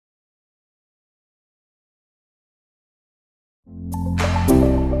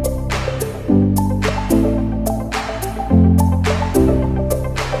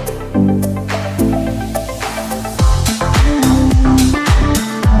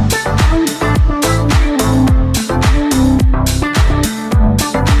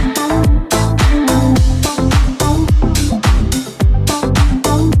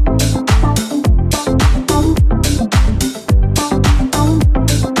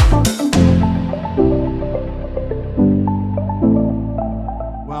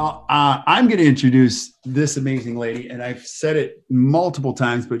I'm going to introduce this amazing lady, and I've said it multiple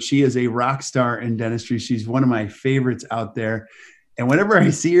times, but she is a rock star in dentistry. She's one of my favorites out there. And whenever I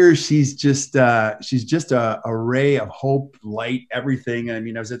see her, she's just a ray of hope, light, everything. I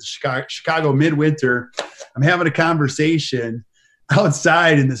mean, I was at the Chicago midwinter. I'm having a conversation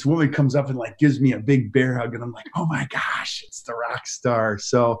outside, and this woman comes up and like gives me a big bear hug, and I'm like, oh my gosh, it's the rock star.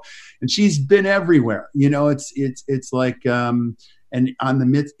 So, and she's been everywhere. You know, it's like, and in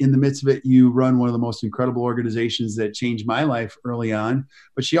the midst of it, you run one of the most incredible organizations that changed my life early on.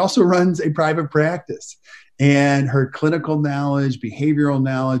 But she also runs a private practice, and her clinical knowledge, behavioral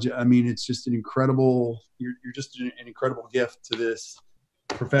knowledge. I mean, it's just an incredible. You're just an incredible gift to this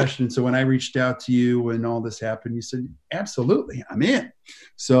profession. So when I reached out to you when all this happened, you said, absolutely, I'm in.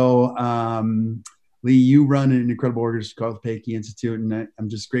 So Lee, you run an incredible organization called the Pankey Institute, and I'm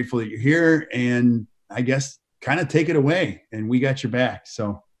just grateful that you're here. And I guess kind of take it away, and we got your back.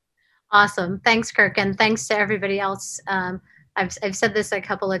 So awesome. Thanks, Kirk. And thanks to everybody else. I've said this a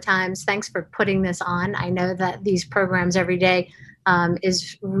couple of times. Thanks for putting this on. I know that these programs every day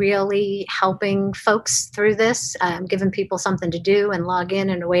is really helping folks through this, giving people something to do and log in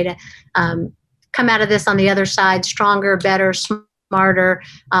and a way to come out of this on the other side stronger, better, smarter.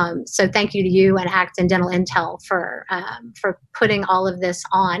 So thank you to you and Acton Dental Intel for putting all of this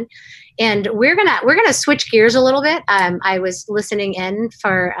on. And we're gonna switch gears a little bit. I was listening in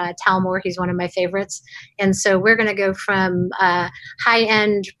for Tal Moore. He's one of my favorites. And so we're gonna go from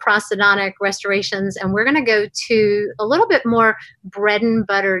high-end prosthodontic restorations, and we're gonna go to a little bit more bread and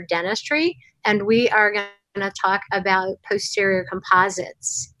butter dentistry. And we are going to talk about posterior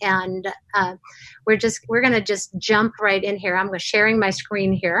composites. And we're going to just jump right in here. I'm sharing my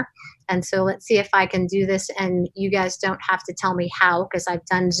screen here. And so let's see if I can do this, and you guys don't have to tell me how, because I've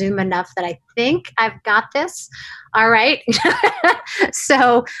done Zoom enough that I think I've got this. All right.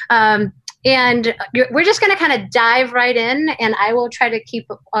 So, and we're just going to kind of dive right in, and I will try to keep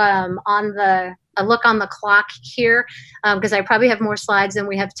a look on the clock here, because I probably have more slides than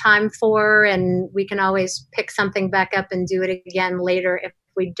we have time for, and we can always pick something back up and do it again later if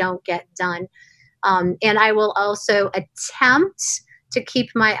we don't get done. And I will also attempt to keep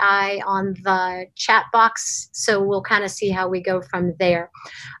my eye on the chat box, so we'll kind of see how we go from there.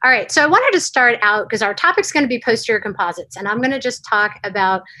 All right, so I wanted to start out, because our topic's going to be posterior composites, and I'm going to just talk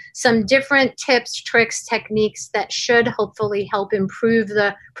about some different tips, tricks, techniques that should hopefully help improve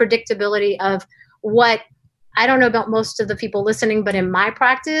the predictability of what, I don't know about most of the people listening, but in my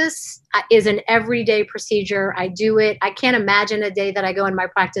practice is an everyday procedure. I do it. I can't imagine a day that I go in my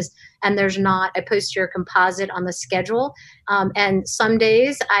practice and there's not a posterior composite on the schedule. And some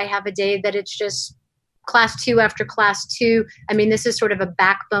days I have a day that it's just class 2 after class 2. I mean, this is sort of a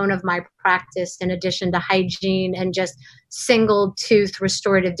backbone of my practice, in addition to hygiene and just single tooth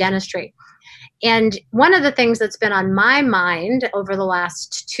restorative dentistry. And one of the things that's been on my mind over the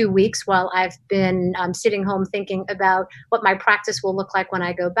last 2 weeks while I've been sitting home thinking about what my practice will look like when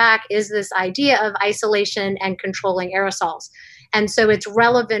I go back is this idea of isolation and controlling aerosols. And so it's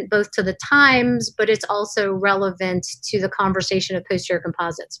relevant both to the times, but it's also relevant to the conversation of posterior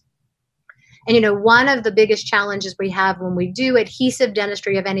composites. And, you know, one of the biggest challenges we have when we do adhesive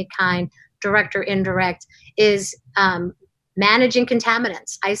dentistry of any kind, direct or indirect, is managing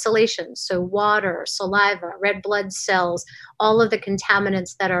contaminants, isolation, so water, saliva, red blood cells, all of the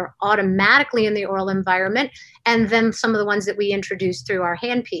contaminants that are automatically in the oral environment, and then some of the ones that we introduce through our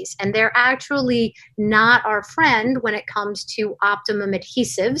handpiece. And they're actually not our friend when it comes to optimum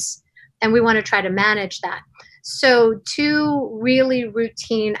adhesives, and we want to try to manage that. So 2 really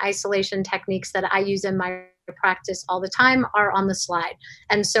routine isolation techniques that I use in my practice all the time are on the slide.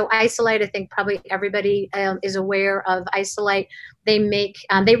 And so Isolite, I think probably everybody is aware of Isolite. They make,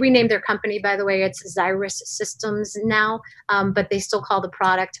 they renamed their company, by the way, it's Xyrus Systems now, but they still call the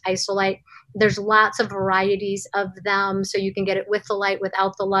product Isolite. There's lots of varieties of them. So you can get it with the light,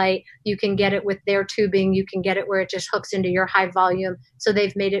 without the light. You can get it with their tubing. You can get it where it just hooks into your high volume. So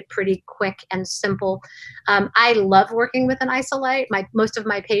they've made it pretty quick and simple. I love working with an Isolite. Most of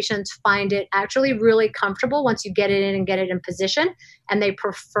my patients find it actually really comfortable once you get it in and get it in position, and they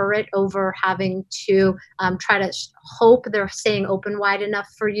prefer it over having to try to hope they're staying open wide enough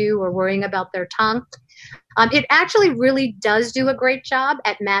for you or worrying about their tongue. It actually really does do a great job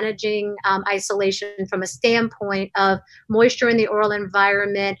at managing isolation from a standpoint of moisture in the oral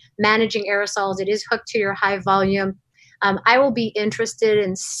environment, managing aerosols. It is hooked to your high volume. I will be interested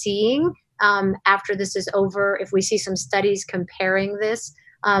in seeing after this is over if we see some studies comparing this.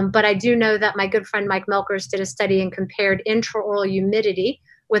 But I do know that my good friend Mike Melkers did a study and compared intraoral humidity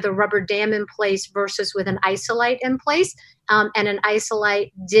with a rubber dam in place versus with an Isolite in place. And an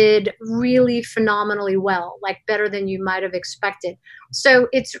Isolite did really phenomenally well, like better than you might have expected. So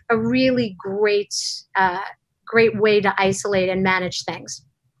it's a really great way to isolate and manage things.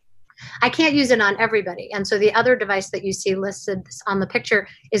 I can't use it on everybody. And so the other device that you see listed on the picture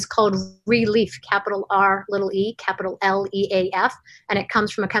is called ReLeaf, capital R, little e, capital L-E-A-F. And it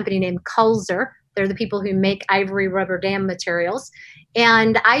comes from a company named Kulzer. They're the people who make ivory rubber dam materials.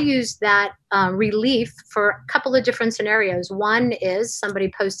 And I use that ReLeaf for a couple of different scenarios. One is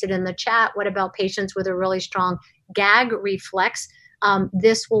somebody posted in the chat, what about patients with a really strong gag reflex?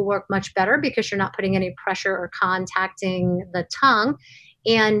 This will work much better because you're not putting any pressure or contacting the tongue.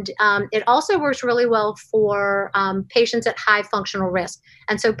 And it also works really well for patients at high functional risk.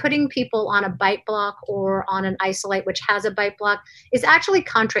 And so putting people on a bite block or on an Isolite, which has a bite block, is actually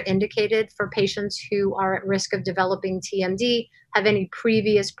contraindicated for patients who are at risk of developing TMD, have any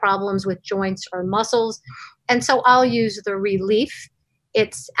previous problems with joints or muscles. And so I'll use the ReLeaf.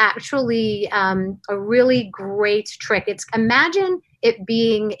 It's actually a really great trick. Imagine it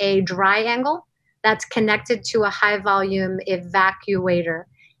being a triangle that's connected to a high volume evacuator.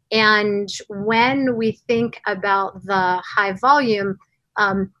 And when we think about the high volume,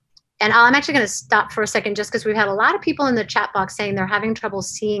 and I'm actually going to stop for a second just because we've had a lot of people in the chat box saying they're having trouble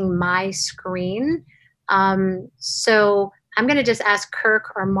seeing my screen. So I'm going to just ask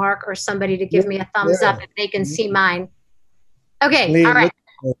Kirk or Mark or somebody to give me a thumbs up if they can see mine. Okay, all right.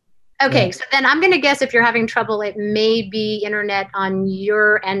 Okay, so then I'm going to guess if you're having trouble, it may be internet on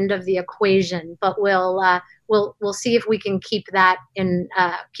your end of the equation, but we'll see if we can keep that in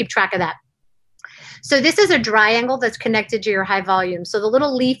keep track of that. So this is a triangle that's connected to your high volume. So the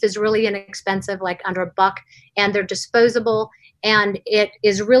little leaf is really inexpensive, like under $1, and they're disposable, and it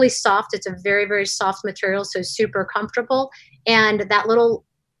is really soft. It's a very, very soft material, so super comfortable. And that little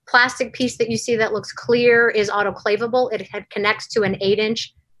plastic piece that you see that looks clear is autoclavable. It connects to an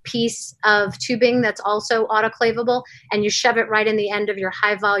 8-inch piece of tubing that's also autoclavable, and you shove it right in the end of your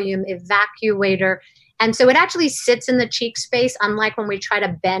high volume evacuator. And so it actually sits in the cheek space, unlike when we try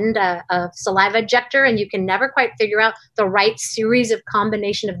to bend a saliva ejector and you can never quite figure out the right series of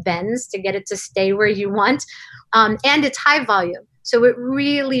combination of bends to get it to stay where you want. And it's high volume. So it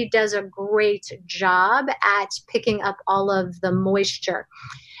really does a great job at picking up all of the moisture.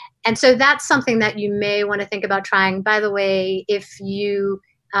 And so that's something that you may want to think about trying. By the way, if you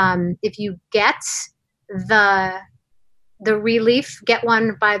get the ReLeaf, get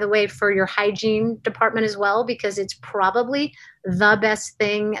one, by the way, for your hygiene department as well, because it's probably the best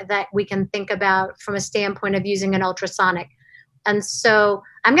thing that we can think about from a standpoint of using an ultrasonic. And so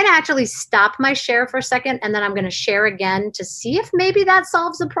I'm going to actually stop my share for a second, and then I'm going to share again to see if maybe that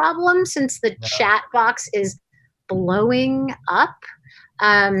solves the problem, since the chat box is blowing up.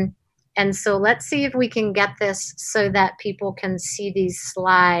 And so let's see if we can get this so that people can see these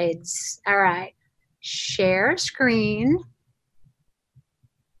slides. All right, share screen.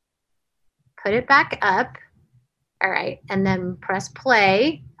 Put it back up. All right, and then press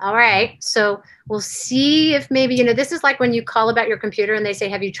play. All right, so we'll see if maybe, this is like when you call about your computer and they say,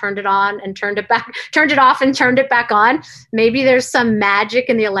 have you turned it on and turned it back, turned it off and turned it back on? Maybe there's some magic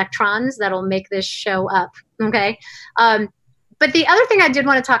in the electrons that'll make this show up, okay? But the other thing I did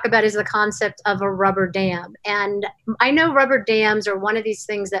want to talk about is the concept of a rubber dam. And I know rubber dams are one of these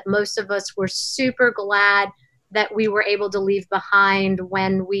things that most of us were super glad that we were able to leave behind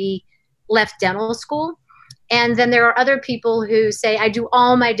when we left dental school. And then there are other people who say, I do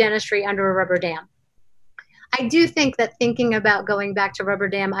all my dentistry under a rubber dam. I do think that thinking about going back to rubber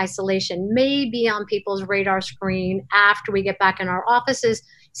dam isolation may be on people's radar screen after we get back in our offices,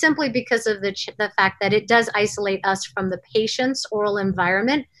 simply because of the fact that it does isolate us from the patient's oral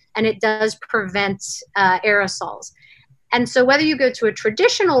environment, and it does prevent aerosols. And so whether you go to a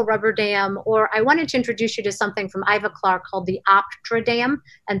traditional rubber dam, or I wanted to introduce you to something from Ivoclar called the OptraDam.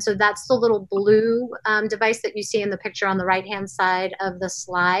 And so that's the little blue device that you see in the picture on the right-hand side of the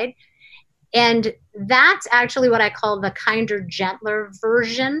slide. And that's actually what I call the kinder, gentler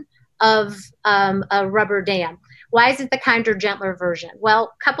version of a rubber dam. Why is it the kinder, gentler version?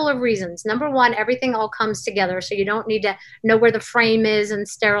 Well, a couple of reasons. Number one, everything all comes together, so you don't need to know where the frame is and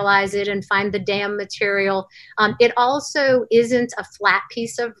sterilize it and find the dam material. It also isn't a flat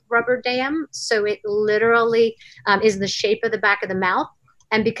piece of rubber dam, so it literally is the shape of the back of the mouth.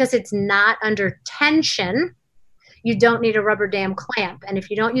 And because it's not under tension, you don't need a rubber dam clamp. And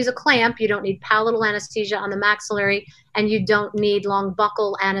if you don't use a clamp, you don't need palatal anesthesia on the maxillary, and you don't need long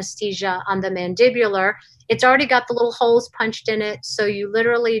buccal anesthesia on the mandibular. It's already got the little holes punched in it, so you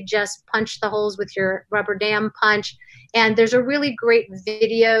literally just punch the holes with your rubber dam punch. And there's a really great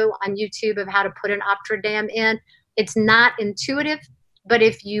video on YouTube of how to put an OptraDam in. It's not intuitive, but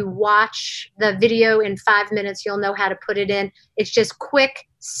if you watch the video in 5 minutes, you'll know how to put it in. It's just quick,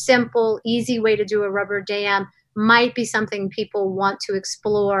 simple, easy way to do a rubber dam. Might be something people want to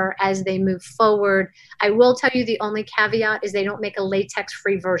explore as they move forward. I will tell you the only caveat is they don't make a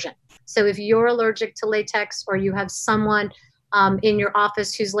latex-free version. So if you're allergic to latex, or you have someone in your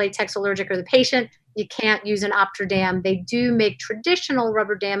office who's latex allergic, or the patient, you can't use an OptraDam. They do make traditional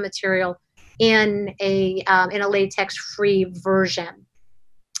rubber dam material in a latex-free version.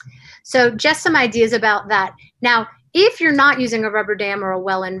 So just some ideas about that. Now, if you're not using a rubber dam or a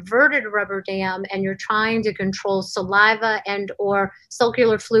well-inverted rubber dam, and you're trying to control saliva and or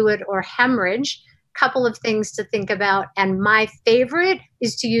circular fluid or hemorrhage, couple of things to think about. And my favorite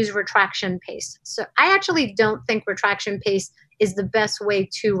is to use retraction paste. So I actually don't think retraction paste is the best way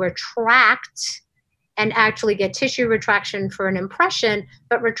to retract and actually get tissue retraction for an impression,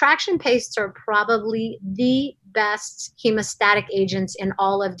 but retraction pastes are probably the best hemostatic agents in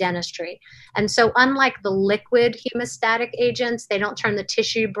all of dentistry. And so unlike the liquid hemostatic agents, they don't turn the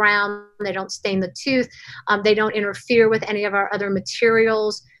tissue brown, they don't stain the tooth, they don't interfere with any of our other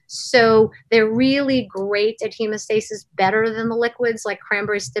materials. So they're really great at hemostasis, better than the liquids like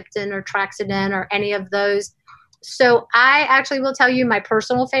cranberry stipton or Traxident or any of those. So I actually will tell you my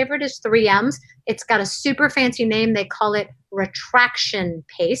personal favorite is 3M's. It's got a super fancy name. They call it Retraction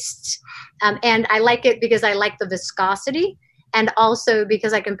Paste. And I like it because I like the viscosity, and also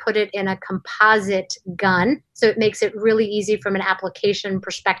because I can put it in a composite gun. So it makes it really easy from an application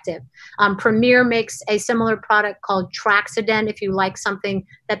perspective. Premier makes a similar product called Traxident if you like something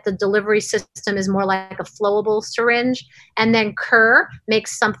that the delivery system is more like a flowable syringe. And then Kerr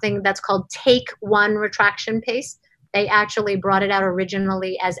makes something that's called Take One Retraction Paste. They actually brought it out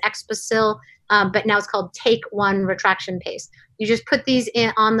originally as Expasil, but now it's called Take One Retraction Paste. You just put these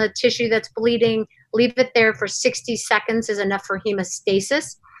in on the tissue that's bleeding, leave it there for 60 seconds is enough for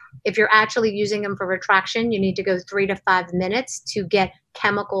hemostasis. If you're actually using them for retraction, you need to go 3 to 5 minutes to get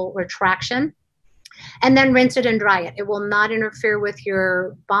chemical retraction. And then rinse it and dry it. It will not interfere with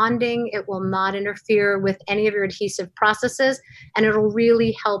your bonding. It will not interfere with any of your adhesive processes. And it'll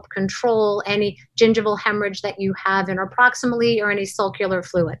really help control any gingival hemorrhage that you have interproximally or any sulcular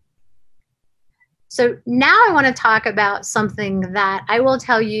fluid. So now I want to talk about something that I will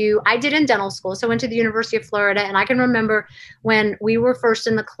tell you I did in dental school. So I went to the University of Florida, and I can remember when we were first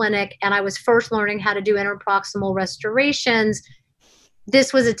in the clinic and I was first learning how to do interproximal restorations,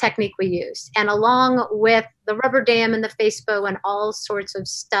 this was a technique we used. And along with the rubber dam and the face bow and all sorts of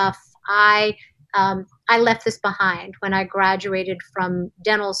stuff, I left this behind when I graduated from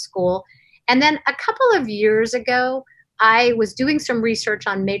dental school. And then a couple of years ago, I was doing some research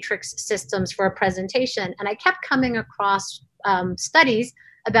on matrix systems for a presentation, and I kept coming across studies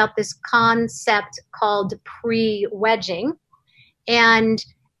about this concept called pre-wedging. And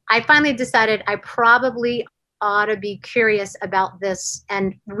I finally decided I probably ought to be curious about this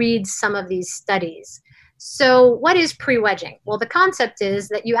and read some of these studies. So what is pre-wedging? Well, the concept is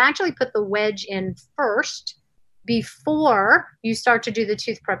that you actually put the wedge in first before you start to do the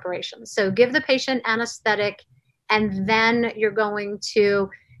tooth preparation. So give the patient anesthetic, and then you're going to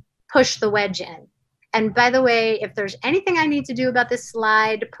push the wedge in. And by the way, if there's anything I need to do about this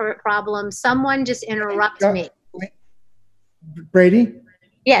slide problem, someone just interrupt me. Brady?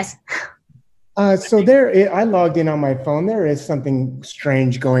 Yes. So I logged in on my phone. There is something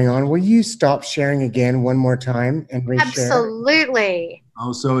strange going on. Will you stop sharing again one more time and reshare? Absolutely.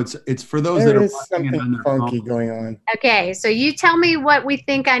 Oh, so it's for those that are watching something funky going on. Okay, so you tell me what we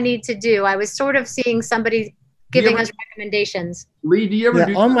think I need to do. I was sort of seeing somebody giving us recommendations. Lee, do you ever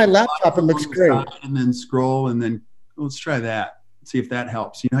do on my laptop? It looks great. And then scroll, and then let's try that. See if that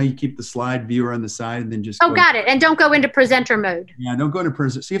helps. You know how you keep the slide viewer on the side and then just got it. And don't go into presenter mode. Yeah, don't go into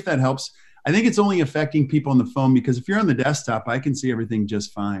presenter. See if that helps. I think it's only affecting people on the phone because if you're on the desktop, I can see everything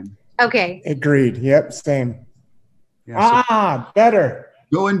just fine. Okay. Agreed. Yep, same. Yeah, better.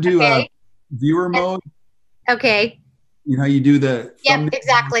 Go into viewer mode. Okay. You know how you do the Yep,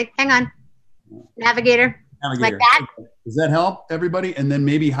 exactly. Hang on. Navigator. Like that. Does that help everybody? And then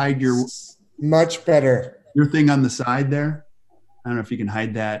maybe hide your much better. Your thing on the side there. I don't know if you can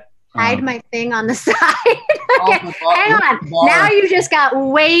hide that. Hide my thing on the side. Okay, hang on. Now you just got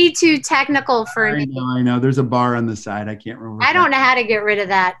way too technical for me. I know. There's a bar on the side. I can't remember. I don't know how to get rid of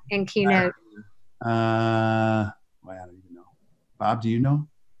that in Keynote. Well, I don't even know. Bob, do you know?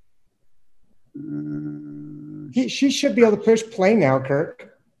 She should be able to push play now,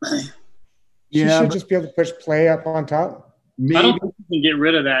 Kirk. She should just be able to push play up on top. Maybe. I don't think you can get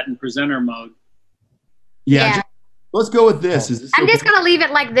rid of that in presenter mode. Yeah. Let's go with this. I'm just going to leave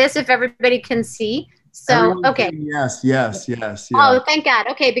it like this if everybody can see. So, okay. Yes. Oh, thank God.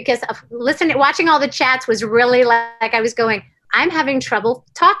 Okay, because watching all the chats was really like I was going, I'm having trouble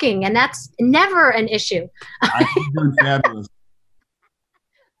talking, and that's never an issue. I'm doing fabulous.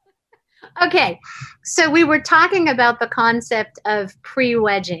 Okay, so we were talking about the concept of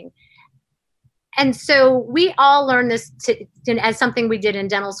pre-wedging. And so we all learned this as something we did in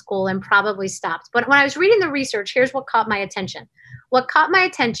dental school and probably stopped. But when I was reading the research, here's what caught my attention. What caught my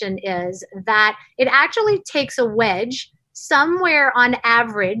attention is that it actually takes a wedge somewhere on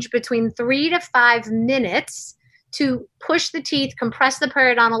average between 3 to 5 minutes to push the teeth, compress the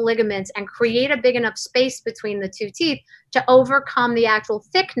periodontal ligaments, and create a big enough space between the two teeth to overcome the actual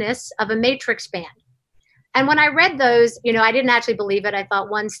thickness of a matrix band. And when I read those, I didn't actually believe it. I thought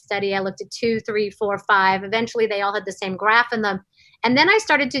one study, I looked at 2, 3, 4, 5. Eventually, they all had the same graph in them. And then I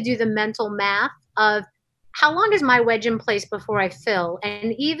started to do the mental math of how long is my wedge in place before I fill?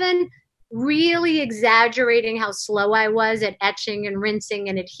 And even really exaggerating how slow I was at etching and rinsing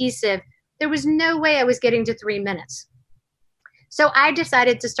and adhesive, there was no way I was getting to 3 minutes. So I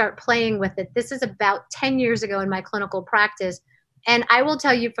decided to start playing with it. This is about 10 years ago in my clinical practice. And I will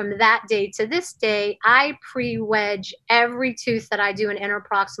tell you from that day to this day, I pre-wedge every tooth that I do an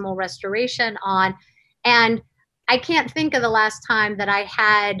interproximal restoration on. And I can't think of the last time that I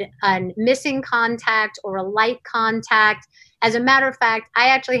had a missing contact or a light contact. As a matter of fact, I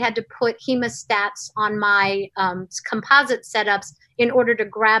actually had to put hemostats on my composite setups in order to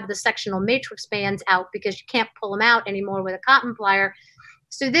grab the sectional matrix bands out because you can't pull them out anymore with a cotton plier.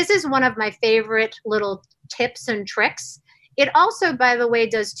 So this is one of my favorite little tips and tricks. It also, by the way,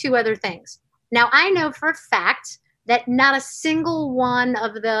 does 2 other things. Now, I know for a fact that not a single one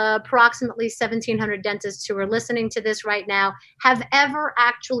of the approximately 1,700 dentists who are listening to this right now have ever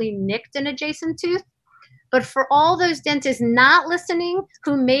actually nicked an adjacent tooth. But for all those dentists not listening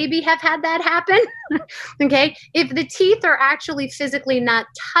who maybe have had that happen, okay, if the teeth are actually physically not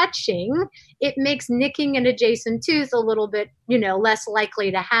touching, it makes nicking an adjacent tooth a little bit, less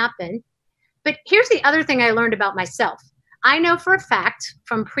likely to happen. But here's the other thing I learned about myself. I know for a fact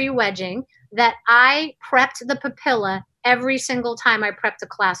from pre-wedging that I prepped the papilla every single time I prepped a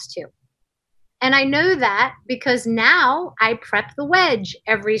class 2. And I know that because now I prep the wedge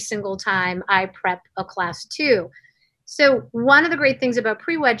every single time I prep a class 2. So one of the great things about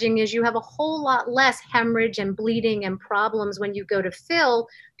pre-wedging is you have a whole lot less hemorrhage and bleeding and problems when you go to fill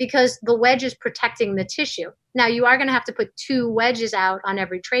because the wedge is protecting the tissue. Now, you are going to have to put 2 wedges out on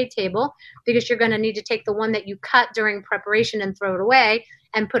every tray table because you're going to need to take the one that you cut during preparation and throw it away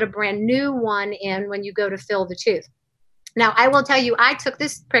and put a brand new one in when you go to fill the tooth. Now, I will tell you, I took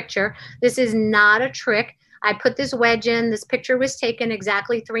this picture. This is not a trick. I put this wedge in. This picture was taken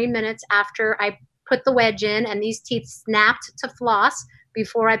exactly 3 minutes after I put the wedge in, and these teeth snapped to floss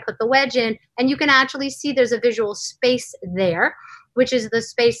before I put the wedge in. And you can actually see there's a visual space there, which is the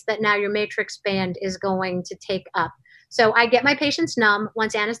space that now your matrix band is going to take up. So I get my patients numb.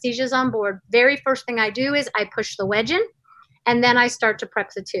 Once anesthesia is on board, very first thing I do is I push the wedge in, and then I start to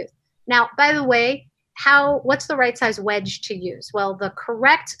prep the tooth. Now, by the way, what's the right size wedge to use? Well, the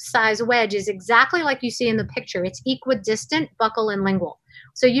correct size wedge is exactly like you see in the picture. It's equidistant, buccal, and lingual.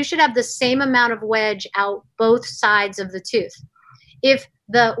 So you should have the same amount of wedge out both sides of the tooth. If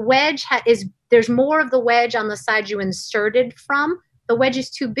the wedge there's more of the wedge on the side you inserted from, the wedge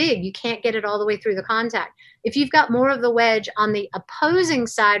is too big. You can't get it all the way through the contact. If you've got more of the wedge on the opposing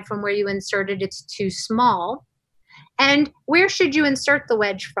side from where you inserted, it's too small. And where should you insert the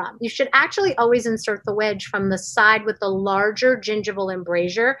wedge from? You should actually always insert the wedge from the side with the larger gingival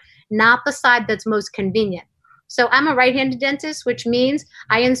embrasure, not the side that's most convenient. So I'm a right-handed dentist, which means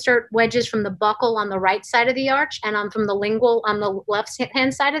I insert wedges from the buccal on the right side of the arch and I'm from the lingual on the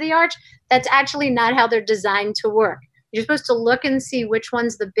left-hand side of the arch. That's actually not how they're designed to work. You're supposed to look and see which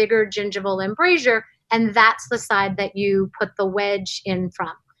one's the bigger gingival embrasure, and that's the side that you put the wedge in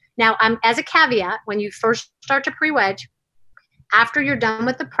from. Now, as a caveat, when you first start to pre-wedge, after you're done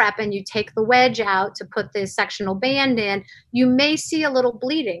with the prep and you take the wedge out to put the sectional band in, you may see a little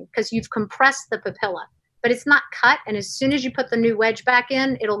bleeding because you've compressed the papilla, but it's not cut. And as soon as you put the new wedge back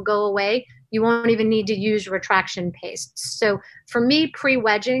in, it'll go away. You won't even need to use retraction paste. So for me,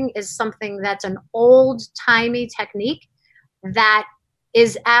 pre-wedging is something that's an old-timey technique that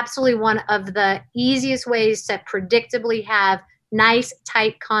is absolutely one of the easiest ways to predictably have nice,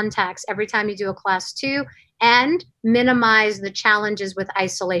 tight contacts every time you do a class 2 and minimize the challenges with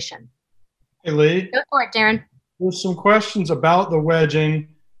isolation. Hey, Lee. Go for it, Darren. There's some questions about the wedging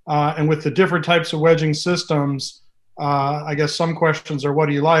and with the different types of wedging systems. I guess some questions are, what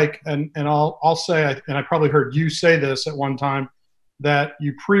do you like? And I'll say, and I probably heard you say this at one time, that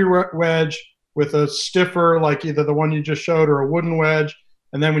you pre-wedge with a stiffer, like either the one you just showed or a wooden wedge.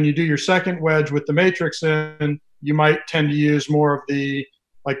 And then when you do your second wedge with the matrix in, you might tend to use more of the,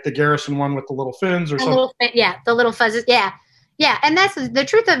 like the Garrison one with the little fins or something. Yeah, the little fuzzes. Yeah. Yeah. And that's the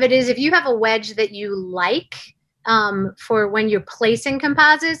truth of it is if you have a wedge that you like for when you're placing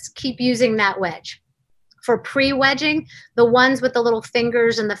composites, keep using that wedge. For pre-wedging, the ones with the little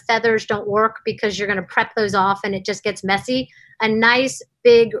fingers and the feathers don't work because you're going to prep those off and it just gets messy. A nice,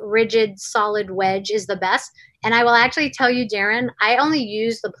 big, rigid, solid wedge is the best. And I will actually tell you, Darren, I only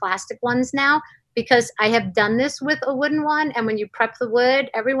use the plastic ones now because I have done this with a wooden one. And when you prep the wood,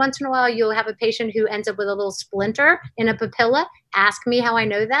 every once in a while, you'll have a patient who ends up with a little splinter in a papilla. Ask me how I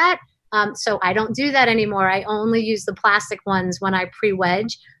know that. So I don't do that anymore. I only use the plastic ones when I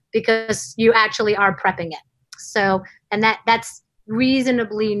pre-wedge because you actually are prepping it. So, and that's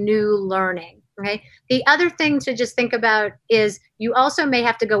reasonably new learning. Okay. The other thing to just think about is you also may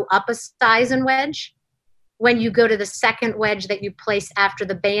have to go up a size and wedge when you go to the second wedge that you place after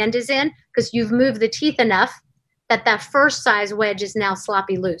the band is in, because you've moved the teeth enough that that first size wedge is now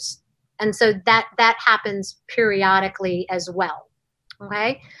sloppy loose. And so that happens periodically as well.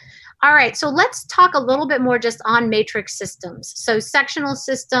 Okay. All right. So let's talk a little bit more just on matrix systems. So sectional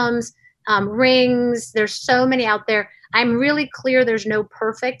systems, rings, there's so many out there. I'm really clear there's no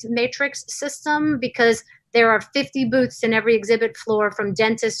perfect matrix system because there are 50 booths in every exhibit floor from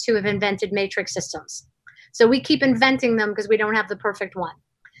dentists who have invented matrix systems. So we keep inventing them because we don't have the perfect one.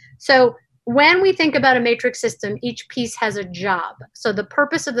 So when we think about a matrix system, each piece has a job. So the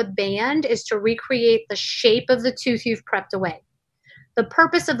purpose of the band is to recreate the shape of the tooth you've prepped away. The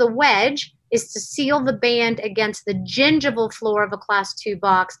purpose of the wedge is to seal the band against the gingival floor of a class 2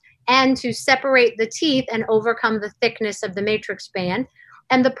 box and to separate the teeth and overcome the thickness of the matrix band.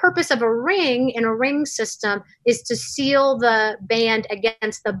 And the purpose of a ring in a ring system is to seal the band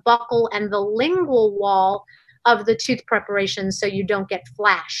against the buccal and the lingual wall of the tooth preparation so you don't get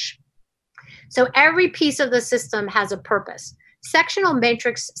flash. So every piece of the system has a purpose. Sectional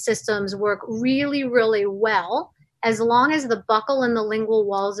matrix systems work really, really well as long as the buccal and the lingual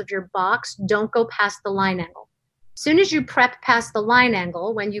walls of your box don't go past the line angle. As soon as you prep past the line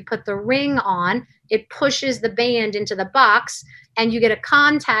angle, when you put the ring on, it pushes the band into the box and you get a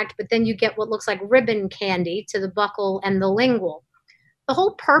contact, but then you get what looks like ribbon candy to the buccal and the lingual. The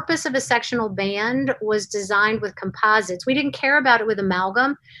whole purpose of a sectional band was designed with composites. We didn't care about it with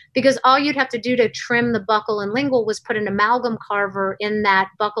amalgam because all you'd have to do to trim the buccal and lingual was put an amalgam carver in that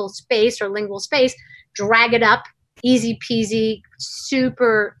buccal space or lingual space, drag it up, easy peasy,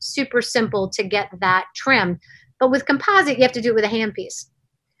 super, super simple to get that trimmed. But with composite, you have to do it with a handpiece.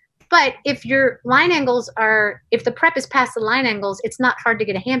 But if your line angles if the prep is past the line angles, it's not hard to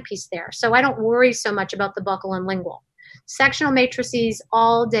get a handpiece there. So I don't worry so much about the buccal and lingual. Sectional matrices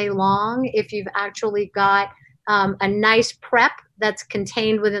all day long if you've actually got a nice prep that's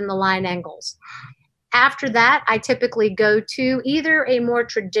contained within the line angles. After that, I typically go to either a more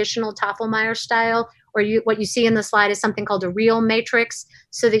traditional Toffelmeyer style or what you see in the slide is something called a real matrix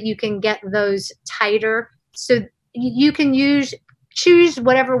so that you can get those tighter. So you can choose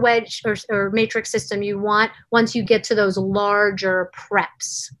whatever wedge or matrix system you want once you get to those larger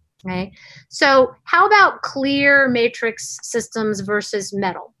preps. Okay. So how about clear matrix systems versus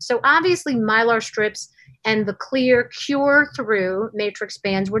metal? So obviously Mylar strips and the clear cure through matrix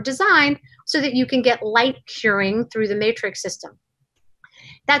bands were designed so that you can get light curing through the matrix system.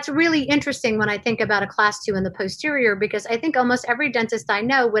 That's really interesting when I think about a class 2 in the posterior because I think almost every dentist I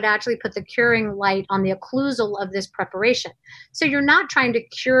know would actually put the curing light on the occlusal of this preparation. So you're not trying to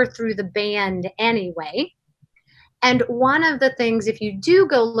cure through the band anyway. And one of the things, if you do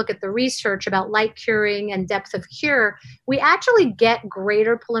go look at the research about light curing and depth of cure, we actually get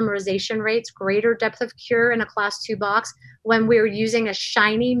greater polymerization rates, greater depth of cure in a class 2 box when we're using a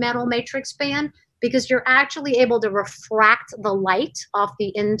shiny metal matrix band, because you're actually able to refract the light off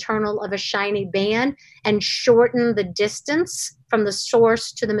the internal of a shiny band and shorten the distance from the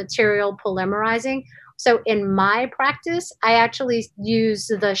source to the material polymerizing. So in my practice, I actually use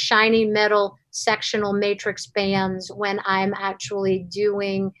the shiny metal sectional matrix bands when I'm actually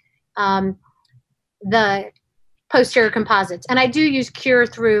doing the posterior composites. And I do use cure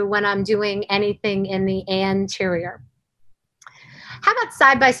through when I'm doing anything in the anterior. How about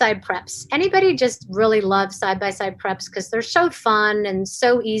side-by-side preps? Anybody just really loves side-by-side preps because they're so fun and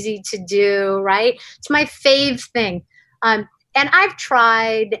so easy to do, right? It's my fave thing. And I've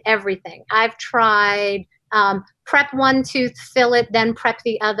tried everything. I've tried prep one tooth, fill it, then prep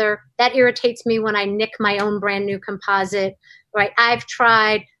the other. That irritates me when I nick my own brand new composite, right? I've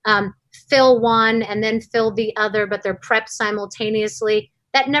tried fill one and then fill the other, but they're prepped simultaneously.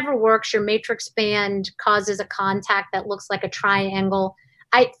 That never works. Your matrix band causes a contact that looks like a triangle.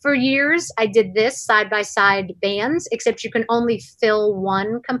 For years, I did this side-by-side bands, except you can only fill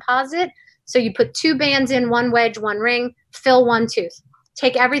one composite. So you put 2 bands in, 1 wedge, 1 ring, fill 1 tooth.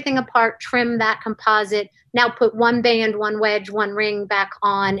 Take everything apart, trim that composite. Now put 1 band, 1 wedge, 1 ring back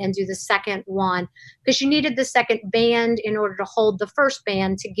on and do the second one. Because you needed the second band in order to hold the first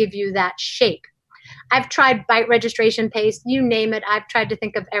band to give you that shape. I've tried bite registration paste, you name it. I've tried to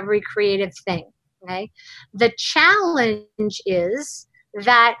think of every creative thing, okay? The challenge is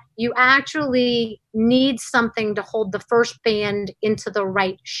that you actually need something to hold the first band into the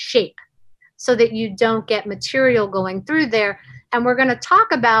right shape so that you don't get material going through there. And we're going to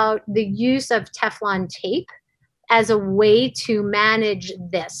talk about the use of Teflon tape as a way to manage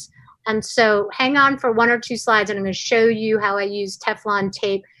this. And so hang on for 1 or 2 slides and I'm going to show you how I use Teflon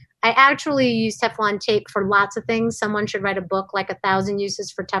tape. I actually use Teflon tape for lots of things. Someone should write a book like 1,000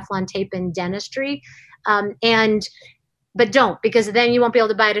 uses for Teflon tape in dentistry. But don't, because then you won't be able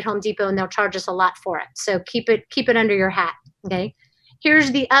to buy it at Home Depot and they'll charge us a lot for it. So keep it under your hat, okay?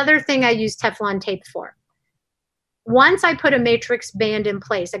 Here's the other thing I use Teflon tape for. Once I put a matrix band in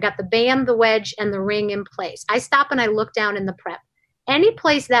place, I got the band, the wedge, and the ring in place. I stop and I look down in the prep. Any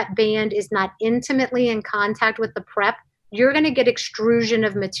place that band is not intimately in contact with the prep, you're going to get extrusion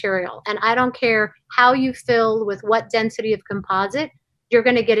of material. And I don't care how you fill with what density of composite, you're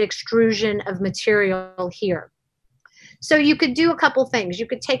going to get extrusion of material here. So you could do a couple things. You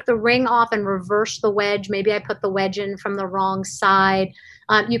could take the ring off and reverse the wedge. Maybe I put the wedge in from the wrong side.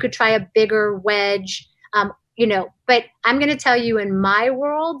 You could try a bigger wedge, but I'm going to tell you, in my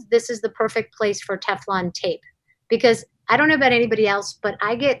world, this is the perfect place for Teflon tape, because I don't know about anybody else, but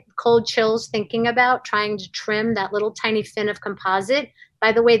I get cold chills thinking about trying to trim that little tiny fin of composite.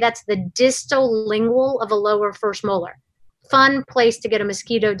 By the way, that's the distal lingual of a lower first molar. Fun place to get a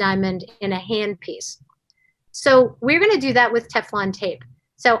mosquito diamond in a handpiece. So we're going to do that with Teflon tape.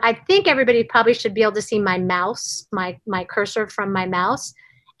 So I think everybody probably should be able to see my mouse, my cursor from my mouse.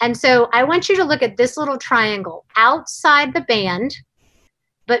 And so I want you to look at this little triangle outside the band,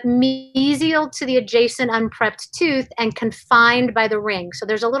 but mesial to the adjacent unprepped tooth and confined by the ring. So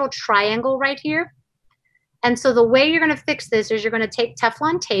there's a little triangle right here. And so the way you're going to fix this is you're going to take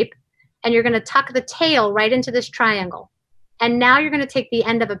Teflon tape and you're going to tuck the tail right into this triangle. And now you're going to take the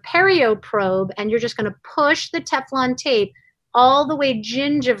end of a perio probe and you're just going to push the Teflon tape all the way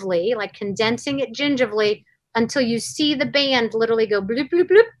gingivally, like condensing it gingivally, until you see the band literally go bloop, bloop,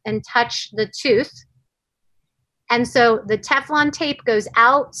 bloop, and touch the tooth. And so the Teflon tape goes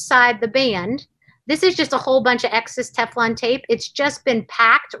outside the band. This is just a whole bunch of excess Teflon tape. It's just been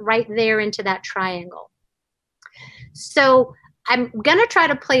packed right there into that triangle. So I'm going to try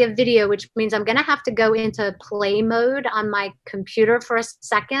to play a video, which means I'm going to have to go into play mode on my computer for a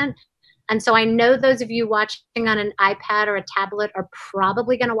second. And so I know those of you watching on an iPad or a tablet are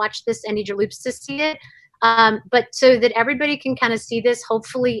probably going to watch this and need your loops to see it. But so that everybody can kind of see this,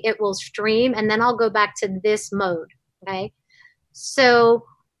 hopefully it will stream, and then I'll go back to this mode, okay? So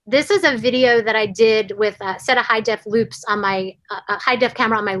this is a video that I did with a set of high-def loops on my, high-def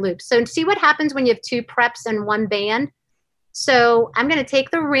camera on my loops. So see what happens when you have 2 preps and 1 band. So I'm going to take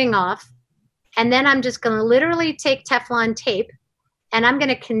the ring off, and then I'm just going to literally take Teflon tape, and I'm going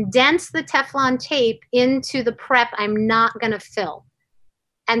to condense the Teflon tape into the prep I'm not going to fill.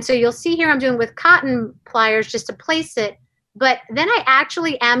 And so you'll see here I'm doing with cotton pliers just to place it, but then I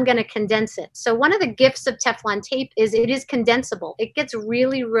actually am going to condense it. So one of the gifts of Teflon tape is it is condensable. It gets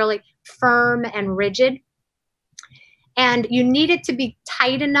really, really firm and rigid. And you need it to be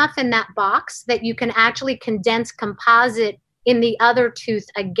tight enough in that box that you can actually condense composite in the other tooth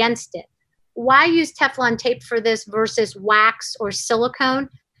against it. Why use Teflon tape for this versus wax or silicone?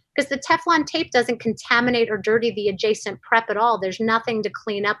 Because the Teflon tape doesn't contaminate or dirty the adjacent prep at all. There's nothing to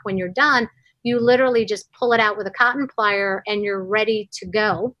clean up when you're done. You literally just pull it out with a cotton plier and you're ready to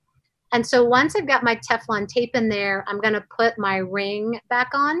go. And so once I've got my Teflon tape in there, I'm going to put my ring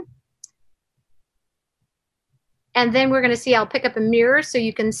back on. And then we're going to see, I'll pick up a mirror so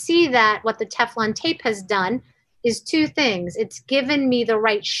you can see that what the Teflon tape has done is two things. It's given me the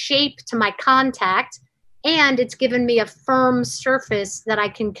right shape to my contact, and it's given me a firm surface that I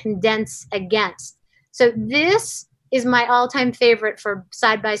can condense against. So this is my all-time favorite for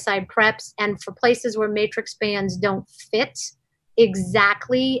side-by-side preps and for places where matrix bands don't fit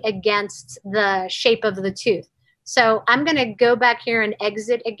exactly against the shape of the tooth. So I'm going to go back here and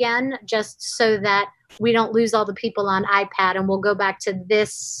exit again just so that we don't lose all the people on iPad, and we'll go back to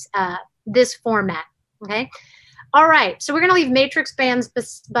this, this format, okay? All right, so we're gonna leave matrix bands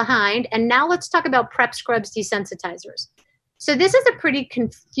behind, and now let's talk about prep scrubs desensitizers. So this is a pretty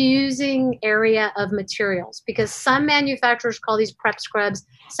confusing area of materials because some manufacturers call these prep scrubs,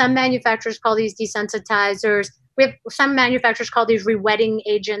 some manufacturers call these desensitizers, we have some manufacturers call these rewetting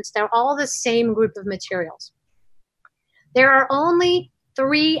agents. They're all the same group of materials. There are only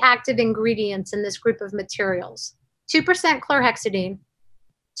 3 active ingredients in this group of materials: 2% chlorhexidine,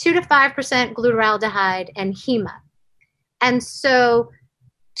 2 to 5% glutaraldehyde, and HEMA. And so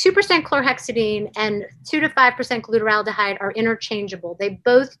 2% chlorhexidine and 2 to 5% glutaraldehyde are interchangeable. They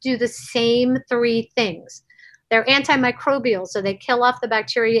both do the same 3 things. They're antimicrobial, so they kill off the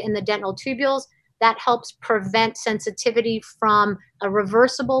bacteria in the dental tubules. That helps prevent sensitivity from a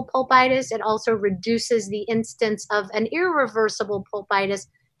reversible pulpitis. It also reduces the instance of an irreversible pulpitis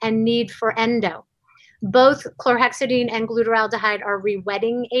and need for endo. Both chlorhexidine and glutaraldehyde are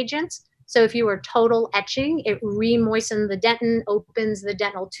rewetting agents. So if you are total etching, it re-moistens the dentin, opens the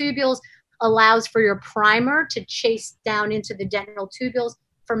dental tubules, allows for your primer to chase down into the dental tubules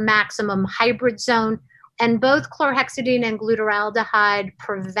for maximum hybrid zone. And both chlorhexidine and glutaraldehyde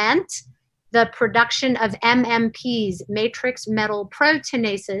prevent the production of MMPs, matrix metal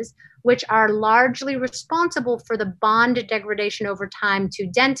proteinases, which are largely responsible for the bond degradation over time to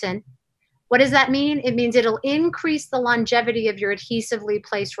dentin. What does that mean? It means it'll increase the longevity of your adhesively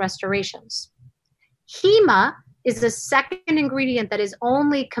placed restorations. HEMA is the second ingredient that is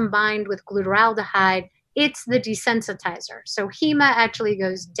only combined with glutaraldehyde. It's the desensitizer. So HEMA actually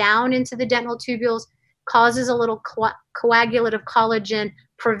goes down into the dental tubules, causes a little coagulative collagen,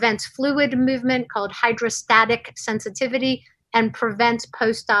 prevents fluid movement called hydrostatic sensitivity, and prevents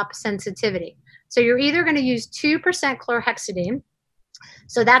post-op sensitivity. So you're either going to use 2% chlorhexidine.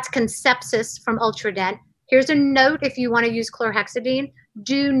 So that's Concepsis from UltraDent. Here's a note if you want to use chlorhexidine.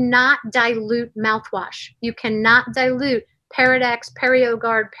 Do not dilute mouthwash. You cannot dilute Peridex,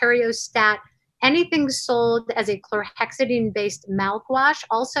 PerioGuard, Periostat. Anything sold as a chlorhexidine-based mouthwash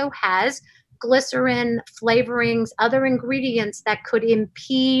also has glycerin, flavorings, other ingredients that could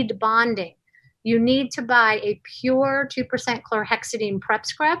impede bonding. You need to buy a pure 2% chlorhexidine prep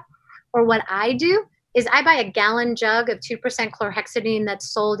scrub, or what I do is I buy a gallon jug of 2% chlorhexidine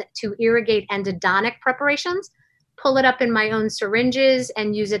that's sold to irrigate endodontic preparations, pull it up in my own syringes,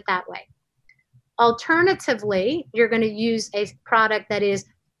 and use it that way. Alternatively, you're going to use a product that is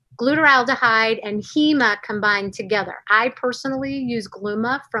glutaraldehyde and HEMA combined together. I personally use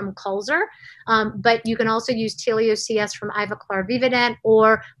Gluma from Kulzer, but you can also use Telio CS from Ivoclar Vivadent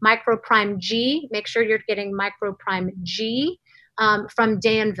or Microprime G. Make sure you're getting Microprime G from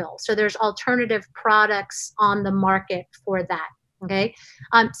Danville. So there's alternative products on the market for that. Okay.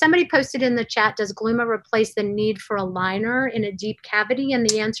 Somebody posted in the chat, does Gluma replace the need for a liner in a deep cavity? And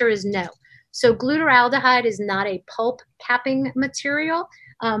the answer is no. So glutaraldehyde is not a pulp capping material.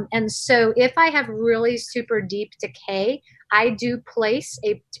 And so if I have really super deep decay, I do place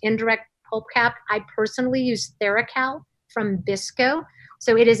a indirect pulp cap. I personally use Theracal from Bisco.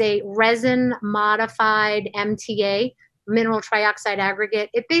 So it is a resin modified MTA, mineral trioxide aggregate.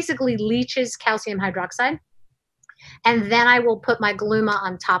 It basically leaches calcium hydroxide. And then I will put my Gluma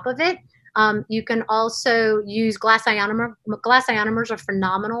on top of it. You can also use glass ionomer. Glass ionomers are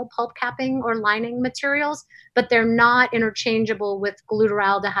phenomenal pulp capping or lining materials, but they're not interchangeable with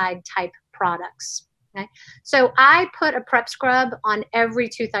glutaraldehyde type products. Okay? So I put a prep scrub on every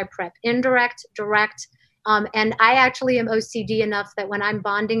tooth I prep, indirect, direct, and I actually am OCD enough that when I'm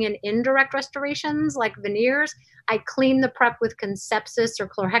bonding in indirect restorations like veneers, I clean the prep with Concepsis or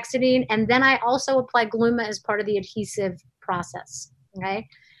chlorhexidine, and then I also apply Gluma as part of the adhesive process. Okay.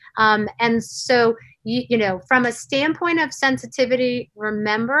 And so, you know, from a standpoint of sensitivity,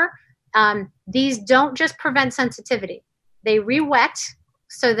 remember, these don't just prevent sensitivity. They re-wet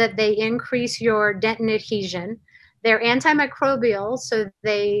so that they increase your dentin adhesion. They're antimicrobial, so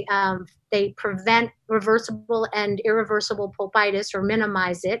they prevent reversible and irreversible pulpitis or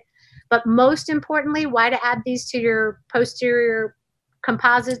minimize it. But most importantly, why to add these to your posterior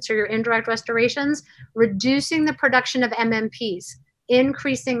composites or your indirect restorations? Reducing the production of MMPs,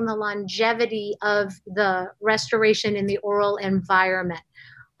 increasing the longevity of the restoration in the oral environment.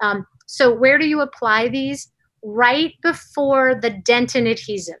 So where do you apply these? Right before the dentin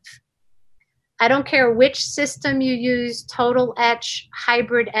adhesive. I don't care which system you use, total etch,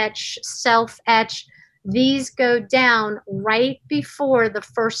 hybrid etch, self etch, these go down right before the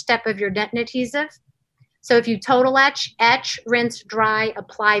first step of your dentin adhesive. So if you total etch, rinse, dry,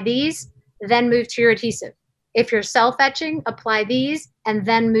 apply these, then move to your adhesive. If you're self etching, apply these and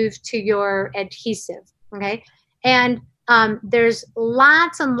then move to your adhesive, okay? And there's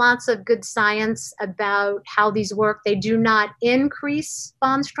lots and lots of good science about how these work. They do not increase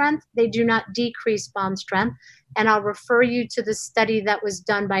bond strength. They do not decrease bond strength. And I'll refer you to the study that was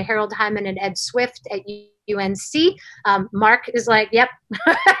done by Harold Hyman and Ed Swift at UNC. Mark is like, yep,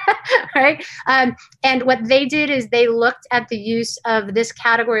 right? And what they did is they looked at the use of this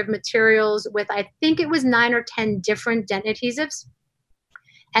category of materials with, I think it was 9 or 10 different dent adhesives.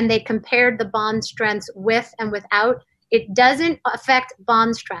 And they compared the bond strengths with and without. It doesn't affect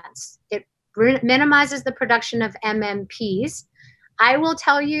bond strengths. It minimizes the production of MMPs. I will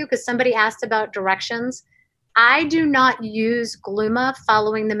tell you, because somebody asked about directions, I do not use Gluma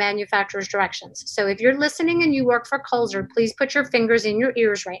following the manufacturer's directions. So if you're listening and you work for Colzer, please put your fingers in your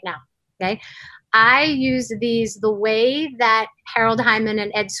ears right now, okay? I use these the way that Harold Hyman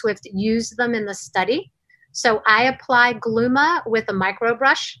and Ed Swift used them in the study. So I apply Gluma with a micro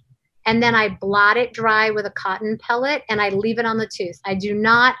brush, and then I blot it dry with a cotton pellet, and I leave it on the tooth. I do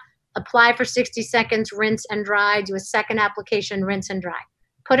not apply for 60 seconds, rinse and dry, do a second application, rinse and dry.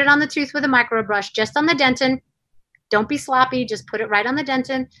 Put it on the tooth with a micro brush, just on the dentin. Don't be sloppy, just put it right on the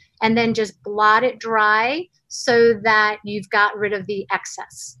dentin, and then just blot it dry so that you've got rid of the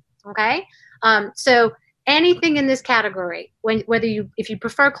excess, okay? So anything in this category, if you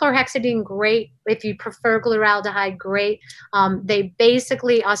prefer chlorhexidine, great. If you prefer glutaraldehyde, great. They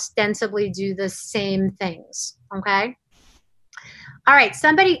basically ostensibly do the same things, okay? All right,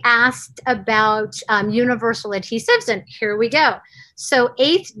 somebody asked about universal adhesives, and here we go. So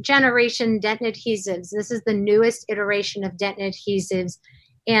 8th generation dentin adhesives. This is the newest iteration of dentin adhesives,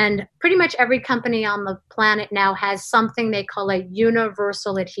 and pretty much every company on the planet now has something they call a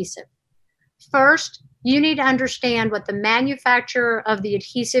universal adhesive. First, you need to understand what the manufacturer of the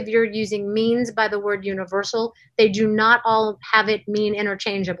adhesive you're using means by the word universal. They do not all have it mean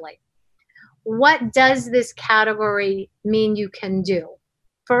interchangeably. What does this category mean you can do?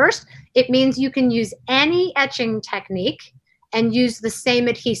 First, it means you can use any etching technique and use the same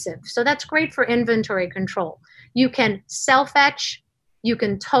adhesive. So that's great for inventory control. You can self-etch, you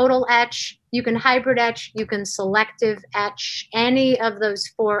can total etch, you can hybrid etch, you can selective etch. Any of those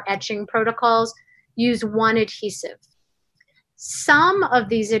 4 etching protocols use one adhesive. Some of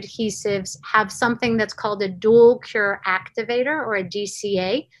these adhesives have something that's called a dual cure activator, or a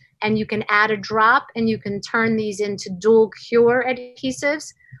DCA, and you can add a drop and you can turn these into dual cure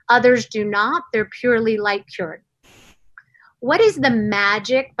adhesives. Others do not. They're purely light cured. What is the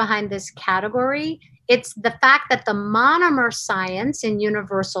magic behind this category? It's the fact that the monomer science in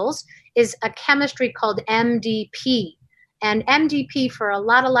universals is a chemistry called MDP. And MDP for a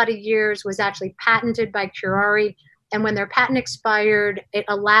lot of years was actually patented by Curari. And when their patent expired, it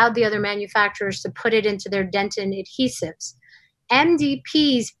allowed the other manufacturers to put it into their dentin adhesives.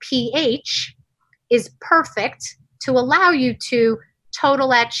 MDP's pH is perfect to allow you to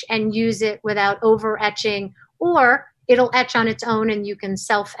total etch and use it without over etching, or it'll etch on its own and you can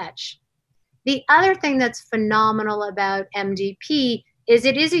self etch. The other thing that's phenomenal about MDP is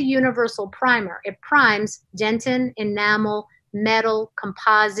it is a universal primer. It primes dentin, enamel, metal,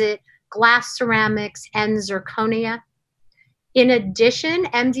 composite, glass ceramics, and zirconia. In addition,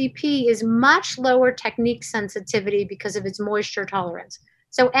 MDP is much lower technique sensitivity because of its moisture tolerance.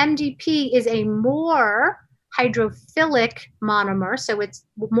 So MDP is a more hydrophilic monomer, so it's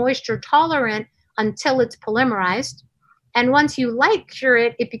moisture tolerant until it's polymerized. And once you light cure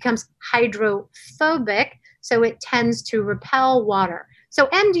it, it becomes hydrophobic, so it tends to repel water. So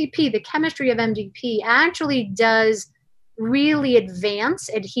MDP, the chemistry of MDP, actually does really advance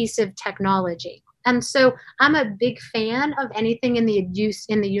adhesive technology. And so I'm a big fan of anything in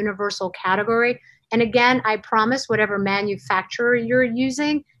the universal category. And again, I promise whatever manufacturer you're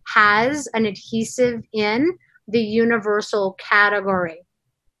using has an adhesive in the universal category.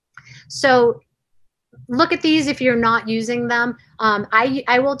 So look at these if you're not using them.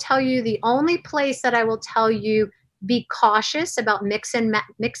 I will tell you the only place that I will tell you be cautious about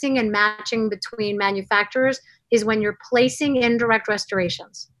mixing and matching between manufacturers is when you're placing indirect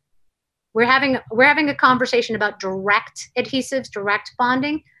restorations. We're having a conversation about direct adhesives, direct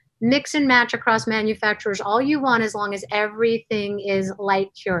bonding. Mix and match across manufacturers all you want as long as everything is light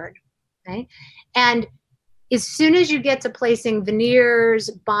cured. Okay? And as soon as you get to placing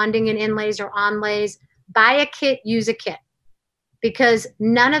veneers, bonding and inlays or onlays, buy a kit, use a kit. Because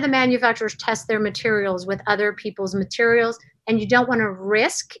none of the manufacturers test their materials with other people's materials, and you don't want to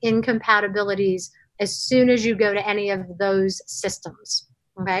risk incompatibilities as soon as you go to any of those systems,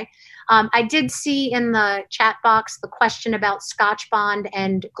 okay? I did see in the chat box the question about Scotch Bond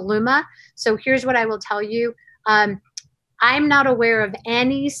and Gluma. So here's what I will tell you. I'm not aware of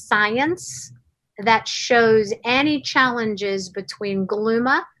any science that shows any challenges between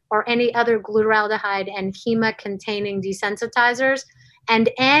Gluma or any other glutaraldehyde and HEMA-containing desensitizers and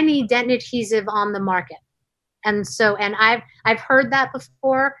any dent adhesive on the market. And so, and I've heard that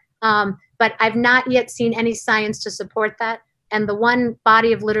before, but I've not yet seen any science to support that. And the one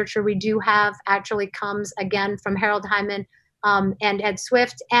body of literature we do have actually comes again from Harold Hyman and Ed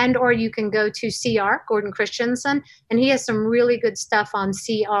Swift, and or you can go to CR, Gordon Christensen, and he has some really good stuff on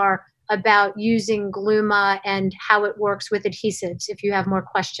CR about using Gluma and how it works with adhesives if you have more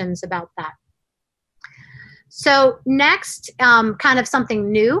questions about that. So next, kind of something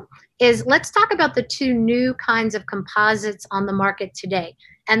new is let's talk about the two new kinds of composites on the market today.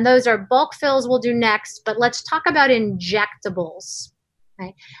 And those are bulk fills we'll do next, but let's talk about injectables.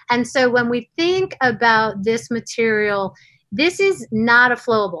 Okay? And so when we think about this material, this is not a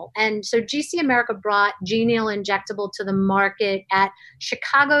flowable. And so GC America brought Genial Injectable to the market at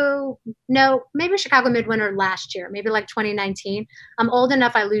maybe Chicago Midwinter last year, maybe like 2019. I'm old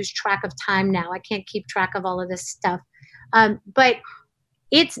enough, I lose track of time now. I can't keep track of all of this stuff. But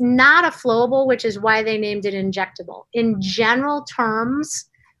it's not a flowable, which is why they named it injectable. In general terms,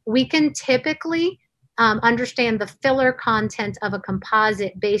 we can typically understand the filler content of a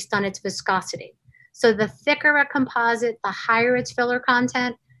composite based on its viscosity. So the thicker a composite, the higher its filler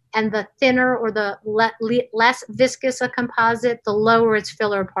content, and the thinner or the less viscous a composite, the lower its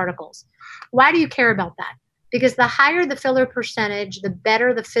filler particles. Why do you care about that? Because the higher the filler percentage, the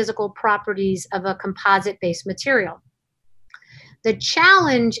better the physical properties of a composite-based material. The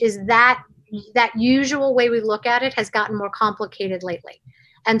challenge is that usual way we look at it has gotten more complicated lately.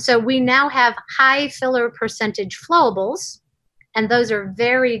 And so we now have high filler percentage flowables, and those are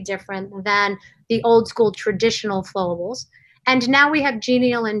very different than the old school traditional flowables. And now we have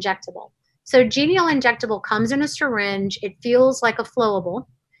Genial Injectable. So Genial Injectable comes in a syringe. It feels like a flowable,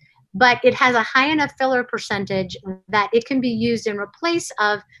 but it has a high enough filler percentage that it can be used in replace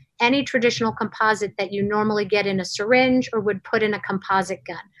of any traditional composite that you normally get in a syringe or would put in a composite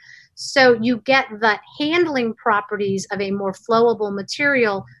gun. So you get the handling properties of a more flowable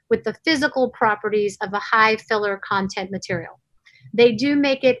material with the physical properties of a high filler content material. They do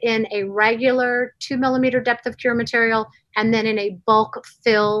make it in a regular 2 millimeter depth of cure material and then in a bulk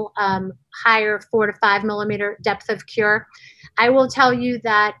fill, higher 4 to 5 millimeter depth of cure. I will tell you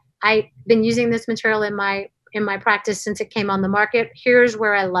that I've been using this material in my practice since it came on the market. Here's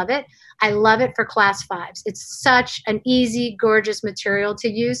where I love it. I love it for class 5s. It's such an easy, gorgeous material to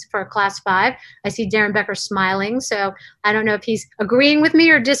use for a class 5. I see Darren Becker smiling, so I don't know if he's agreeing with me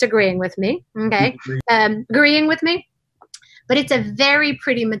or disagreeing with me. Okay, agreeing with me. But it's a very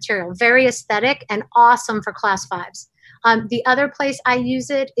pretty material, very aesthetic and awesome for class 5s. The other place I use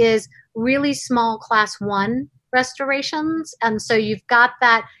it is really small class 1 restorations. And so you've got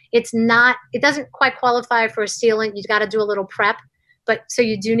that. It doesn't quite qualify for a sealant. You've got to do a little prep, but so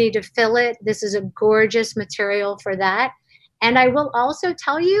you do need to fill it. This is a gorgeous material for that. And I will also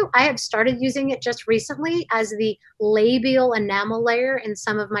tell you, I have started using it just recently as the labial enamel layer in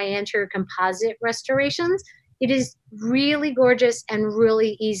some of my anterior composite restorations. It is really gorgeous and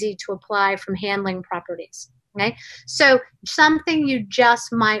really easy to apply from handling properties. Okay, so something you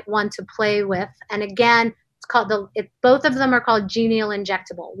just might want to play with. And again, it's called both of them are called Genial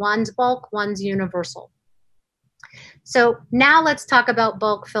Injectable. One's bulk, one's universal. So now let's talk about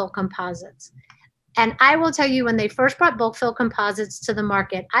bulk fill composites. And I will tell you, when they first brought bulk fill composites to the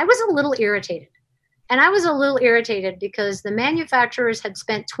market, I was a little irritated. And I was a little irritated because the manufacturers had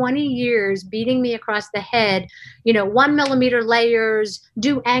spent 20 years beating me across the head, 1 millimeter layers,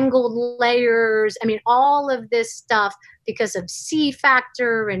 do angled layers. I mean, all of this stuff because of C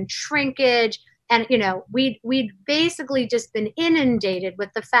factor and shrinkage. And, we'd basically just been inundated with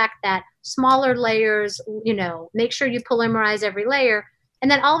the fact that smaller layers, make sure you polymerize every layer.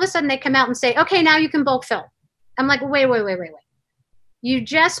 And then all of a sudden they come out and say, okay, now you can bulk fill. I'm like, wait. You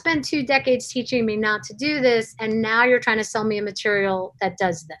just spent 2 decades teaching me not to do this, and now you're trying to sell me a material that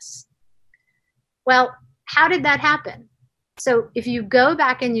does this. Well, how did that happen? So if you go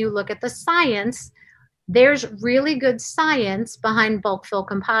back and you look at the science, there's really good science behind bulk fill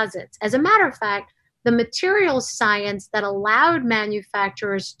composites. As a matter of fact, the materials science that allowed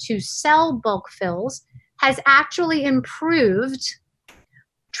manufacturers to sell bulk fills has actually improved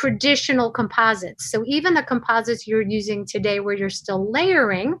traditional composites. So even the composites you're using today where you're still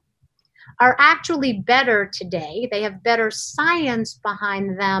layering are actually better today. They have better science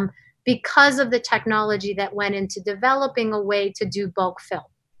behind them because of the technology that went into developing a way to do bulk fill.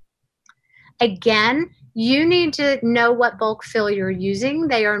 Again, you need to know what bulk fill you're using.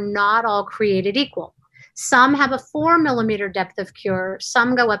 They are not all created equal. Some have a 4 millimeter depth of cure.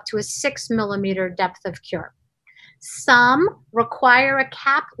 Some go up to a 6 millimeter depth of cure. Some require a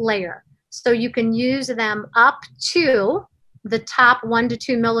cap layer, so you can use them up to the top 1 to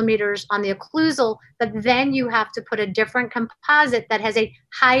 2 millimeters on the occlusal, but then you have to put a different composite that has a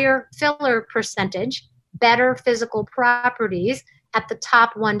higher filler percentage, better physical properties at the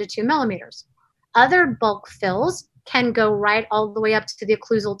top 1 to 2 millimeters. Other bulk fills can go right all the way up to the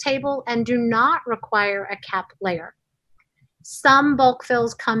occlusal table and do not require a cap layer. Some bulk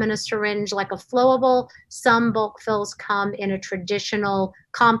fills come in a syringe like a flowable. Some bulk fills come in a traditional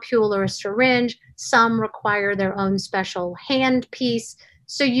compule or a syringe. Some require their own special hand piece.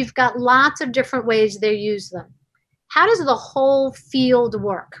 So you've got lots of different ways they use them. How does the whole field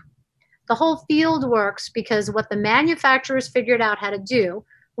work? The whole field works because what the manufacturers figured out how to do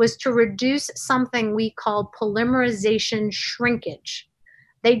was to reduce something we call polymerization shrinkage.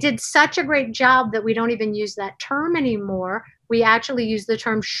 They did such a great job that we don't even use that term anymore. We actually use the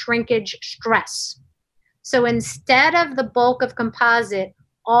term shrinkage stress. So instead of the bulk of composite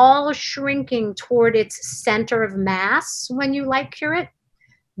all shrinking toward its center of mass when you light cure it,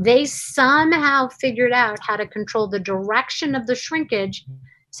 they somehow figured out how to control the direction of the shrinkage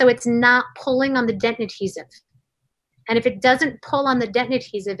so it's not pulling on the dent adhesive. And if it doesn't pull on the dent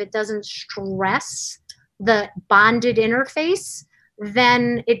adhesive, it doesn't stress the bonded interface,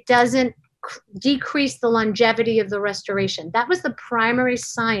 then it doesn't decrease the longevity of the restoration. That was the primary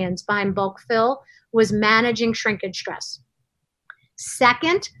science behind bulk fill, was managing shrinkage stress.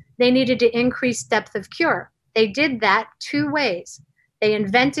 Second, they needed to increase depth of cure. They did that 2 ways. They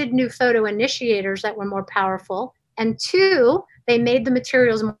invented new photoinitiators that were more powerful, and 2, they made the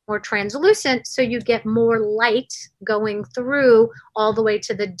materials more translucent so you get more light going through all the way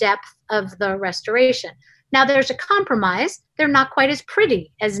to the depth of the restoration. Now there's a compromise. They're not quite as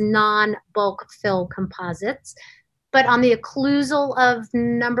pretty as non-bulk fill composites, but on the occlusal of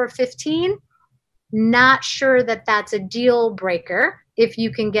number 15, not sure that that's a deal breaker. If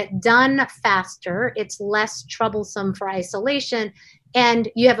you can get done faster, it's less troublesome for isolation, and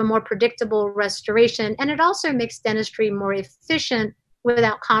you have a more predictable restoration, and it also makes dentistry more efficient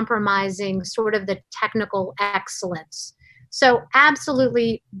without compromising sort of the technical excellence. So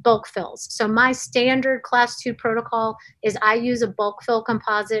absolutely bulk fills. So my standard class 2 protocol is I use a bulk fill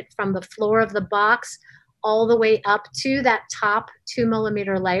composite from the floor of the box all the way up to that top 2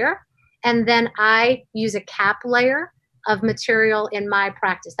 millimeter layer. And then I use a cap layer of material in my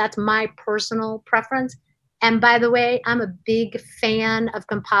practice. That's my personal preference. And by the way, I'm a big fan of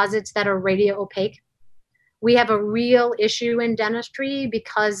composites that are radio-opaque. We have a real issue in dentistry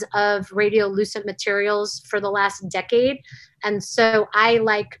because of radiolucent materials for the last decade. And so I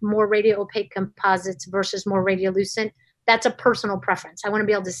like more radio-opaque composites versus more radiolucent. That's a personal preference. I want to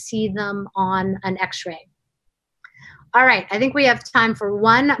be able to see them on an x-ray. All right, I think we have time for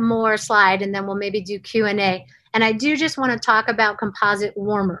one more slide and then we'll maybe do Q&A. And I do just want to talk about composite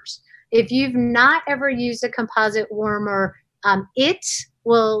warmers. If you've not ever used a composite warmer, it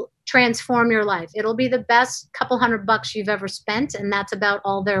will transform your life. It'll be the best couple $100 you've ever spent, and that's about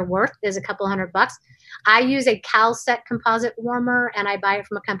all they're worth is a couple $100. I use a CalSet composite warmer, and I buy it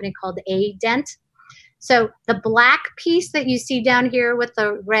from a company called A-Dent. So the black piece that you see down here with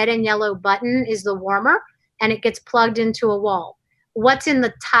the red and yellow button is the warmer, and it gets plugged into a wall. What's in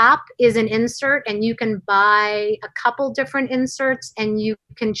the top is an insert, and you can buy a couple different inserts, and you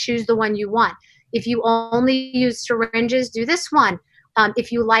can choose the one you want. If you only use syringes, do this one.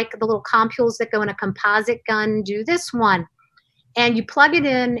 If you like the little compules that go in a composite gun, do this one. And you plug it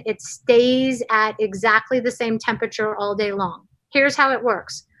in, it stays at exactly the same temperature all day long. Here's how it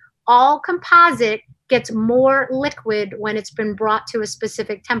works. All composite gets more liquid when it's been brought to a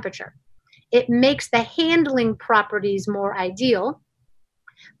specific temperature. it makes the handling properties more ideal,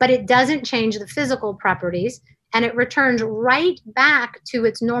 but it doesn't change the physical properties, and it returns right back to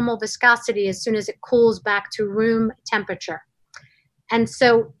its normal viscosity as soon as it cools back to room temperature. And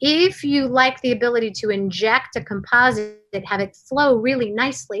so if you like the ability to inject a composite, have it flow really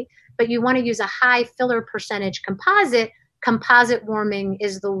nicely, but you want to use a high filler percentage composite, composite warming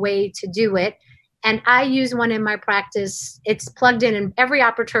is the way to do it. And I use one in my practice. It's plugged in every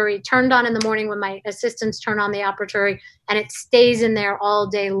operatory, turned on in the morning when my assistants turn on the operatory, and it stays in there all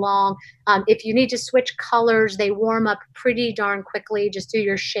day long. If you need to switch colors, they warm up pretty darn quickly. Just do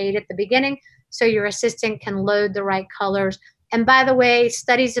your shade at the beginning so your assistant can load the right colors. And by the way,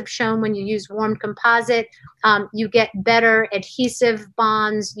 studies have shown when you use warm composite, you get better adhesive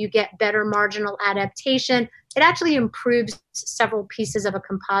bonds, you get better marginal adaptation. It actually improves several pieces of a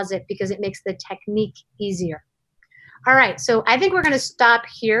composite because it makes the technique easier. All right, so I think we're going to stop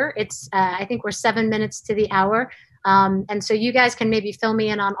here. It's I think we're 7 minutes to the hour. And so you guys can maybe fill me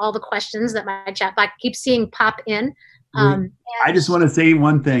in on all the questions that my chat box keeps seeing pop in. I just want to say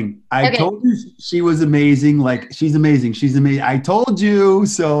one thing. I told you she was amazing. Like, she's amazing. She's amazing. I told you,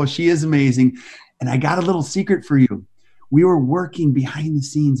 so she is amazing. And I got a little secret for you. We were working behind the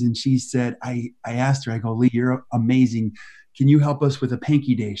scenes, and she said, I asked her, I go, Lee, you're amazing. Can you help us with a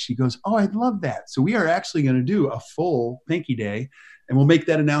Pankey Day? She goes, oh, I'd love that. So we are actually going to do a full Pankey Day, and we'll make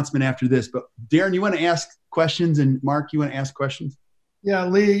that announcement after this. But Darren, you want to ask questions? And Mark, you want to ask questions? Yeah,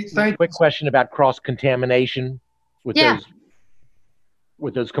 Lee, thank you. Quick question about cross-contamination with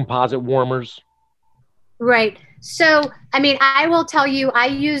those composite warmers. Right. So, I mean, I will tell you, I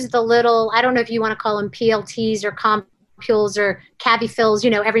use the little, I don't know if you want to call them PLTs or Compules or CaviFills,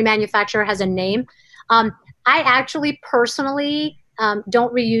 you know, every manufacturer has a name. I actually personally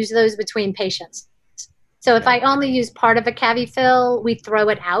don't reuse those between patients. So if I only use part of a CaviFill, we throw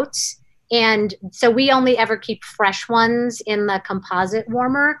it out. And so we only ever keep fresh ones in the composite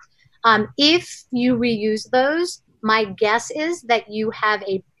warmer. If you reuse those, my guess is that you have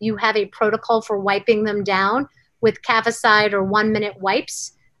a protocol for wiping them down with Cavicide or 1 minute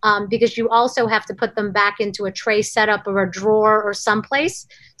wipes, because you also have to put them back into a tray setup or a drawer or someplace.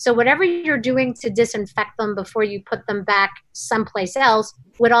 So whatever you're doing to disinfect them before you put them back someplace else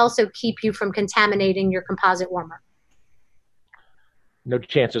would also keep you from contaminating your composite warmer. No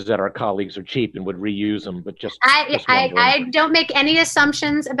chances that our colleagues are cheap and would reuse them, but just I don't make any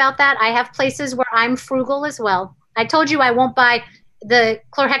assumptions about that. I have places where I'm frugal as well. I told you I won't buy the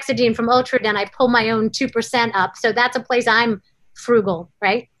chlorhexidine from OptraDam. I pull my own 2% up. So that's a place I'm frugal,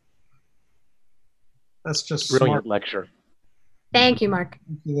 right? That's just brilliant smart. Lecture. Thank you, Mark.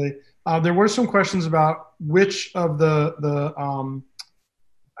 Thank you, Lee. There were some questions about which of the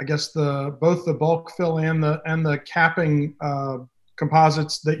I guess both the bulk fill and the capping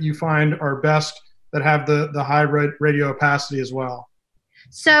composites that you find are best that have the high radio opacity as well.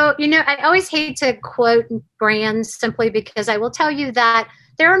 So, you know, I always hate to quote brands simply because I will tell you that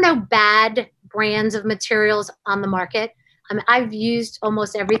there are no bad brands of materials on the market. I've used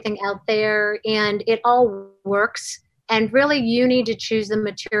almost everything out there and it all works. And really, you need to choose the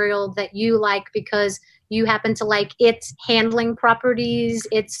material that you like because you happen to like its handling properties,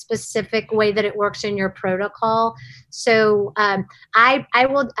 its specific way that it works in your protocol. So I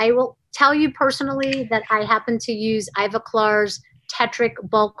will tell you personally that I happen to use Ivoclar's Tetric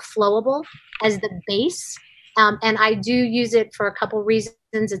Bulk Flowable as the base. And I do use it for a couple reasons.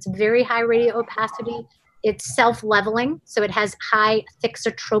 It's very high radio opacity. It's self-leveling, so it has high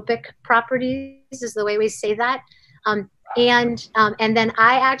thixotropic properties is the way we say that. And then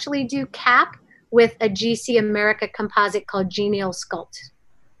I actually do cap with a GC America composite called Genial Sculpt.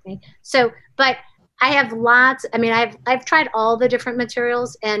 Okay? So, but I have lots, I mean, I've tried all the different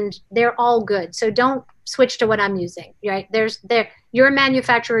materials and they're all good. So don't switch to what I'm using, right? Your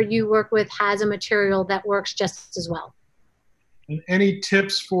manufacturer you work with has a material that works just as well. And any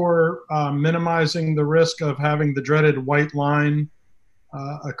tips for minimizing the risk of having the dreaded white line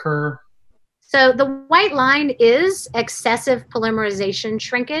occur? So the white line is excessive polymerization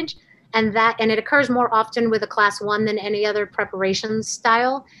shrinkage, and it occurs more often with a class 1 than any other preparation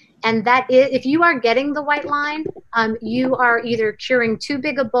style. And that is, if you are getting the white line, you are either curing too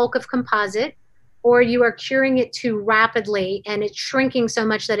big a bulk of composite, or you are curing it too rapidly, and it's shrinking so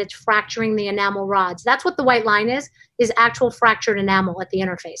much that it's fracturing the enamel rods. That's what the white line is actual fractured enamel at the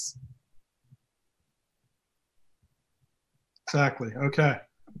interface. Exactly. Okay.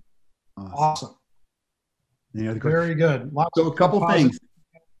 Awesome. Any other questions? Very good. So a couple things.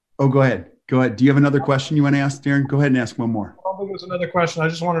 Oh, go ahead. Go ahead. Do you have another question you want to ask, Darren? Go ahead and ask one more. I don't think there's another question. I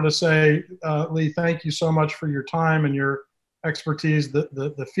just wanted to say, Lee, thank you so much for your time and your expertise.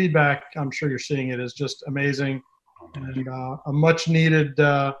 The feedback, I'm sure you're seeing it, is just amazing, and a much needed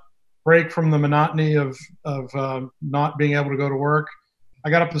break from the monotony of not being able to go to work. I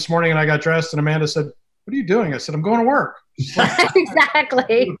got up this morning and I got dressed, and Amanda said, "What are you doing?" I said, "I'm going to work." Like,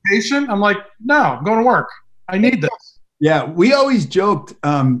 exactly. patient? I'm like, "No, I'm going to work. I need this." Yeah, we always joked,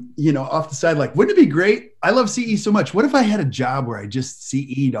 off the side, like, wouldn't it be great? I love CE so much. What if I had a job where I just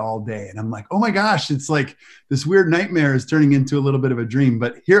CE'd all day? And I'm like, oh my gosh, it's like this weird nightmare is turning into a little bit of a dream.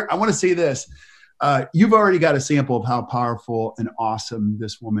 But here, I want to say this. You've already got a sample of how powerful and awesome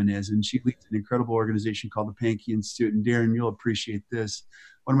this woman is. And she leads an incredible organization called the Pankey Institute. And Darren, you'll appreciate this.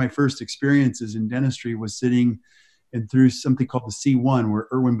 One of my first experiences in dentistry was sitting and through something called the C1, where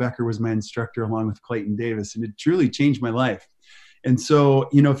Erwin Becker was my instructor along with Clayton Davis. And it truly changed my life. And so,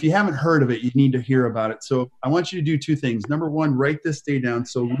 if you haven't heard of it, you need to hear about it. So I want you to do two things. Number one, write this day down.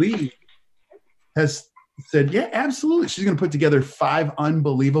 So Lee has said, yeah, absolutely. She's going to put together 5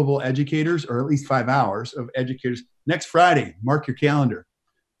 unbelievable educators, or at least 5 hours of educators. Next Friday, mark your calendar,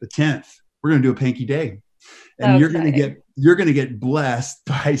 the 10th, we're going to do a Pankey Day. And you're going to get blessed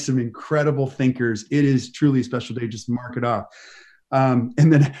by some incredible thinkers. It is truly a special day. Just mark it off. And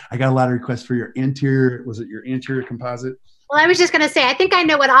then I got a lot of requests for your anterior. Was it your anterior composite? Well, I was just going to say, I think I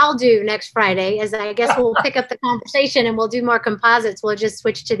know what I'll do next Friday is I guess we'll pick up the conversation and we'll do more composites. We'll just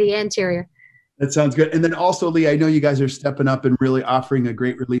switch to the anterior. That sounds good. And then also, Lee, I know you guys are stepping up and really offering a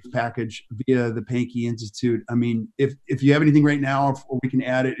great relief package via the Pankey Institute. I mean, if you have anything right now, or we can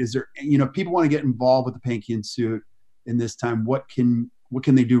add it, is there, people want to get involved with the Pankey Institute in this time. What can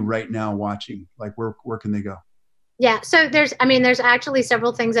they do right now watching? Like where can they go? Yeah, so there's actually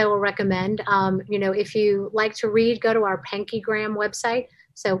several things I will recommend. If you like to read, go to our Pankeygram website.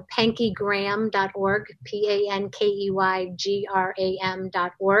 So pankeygram.org,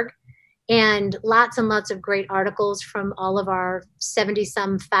 PANKEYGRAM.org. And lots of great articles from all of our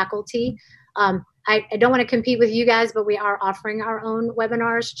 70-some faculty. I don't want to compete with you guys, but we are offering our own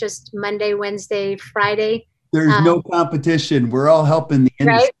webinars just Monday, Wednesday, Friday. There's no competition. We're all helping the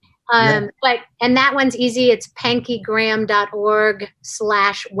industry. Right? And that one's easy. It's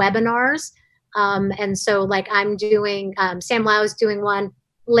pankeygram.org/webinars. And so like I'm doing, Sam Lau is doing one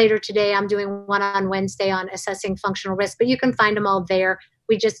later today. I'm doing one on Wednesday on assessing functional risk, but you can find them all there.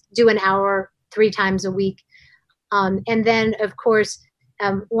 We just do an hour 3 times a week. And then, of course,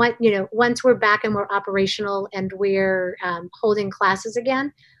 once we're back and we're operational and we're holding classes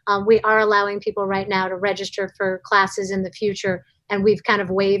again, we are allowing people right now to register for classes in the future. And we've kind of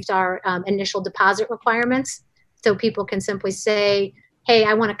waived our initial deposit requirements. So people can simply say, hey,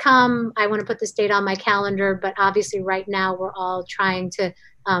 I want to come. I want to put this date on my calendar. But obviously right now we're all trying to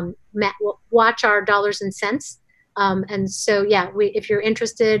watch our dollars and cents. And so, if you're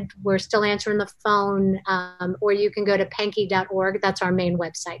interested, we're still answering the phone, or you can go to pankey.org. That's our main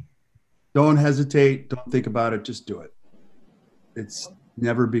website. Don't hesitate. Don't think about it. Just do it. It's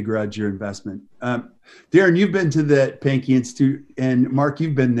never begrudge your investment. Darren, you've been to the Pankey Institute, and Mark,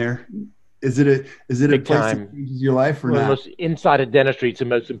 you've been there. Is it a Big place time. that changes your life or Well, not? most inside of dentistry, it's the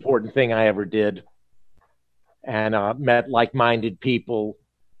most important thing I ever did, and met like-minded people.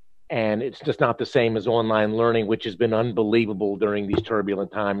 And it's just not the same as online learning, which has been unbelievable during these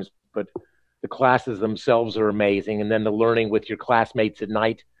turbulent times. But the classes themselves are amazing. And then the learning with your classmates at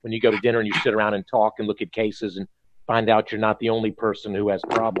night when you go to dinner and you sit around and talk and look at cases and find out you're not the only person who has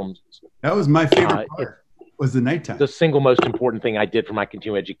problems. That was my favorite part, was the nighttime. The single most important thing I did for my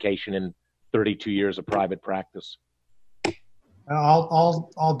continuing education in 32 years of private practice.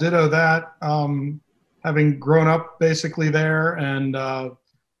 I'll ditto that. Having grown up basically there and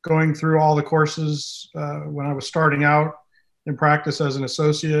going through all the courses when I was starting out in practice as an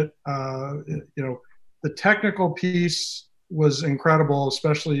associate, the technical piece was incredible,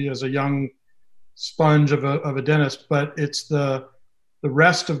 especially as a young sponge of a dentist. But it's the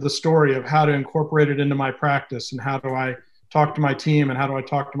rest of the story of how to incorporate it into my practice, and how do I talk to my team, and how do I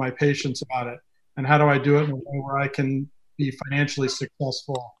talk to my patients about it, and how do I do it in a way where I can be financially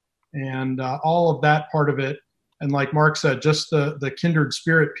successful, and all of that part of it. And like Mark said, just the kindred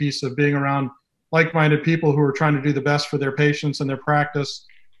spirit piece of being around like-minded people who are trying to do the best for their patients and their practice,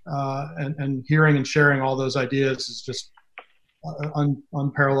 and hearing and sharing all those ideas is just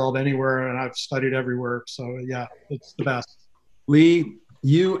unparalleled anywhere, and I've studied everywhere. So yeah, it's the best. Lee,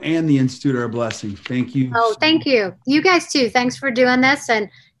 you and the Institute are a blessing. Thank you. Oh, thank you. You guys too. Thanks for doing this, and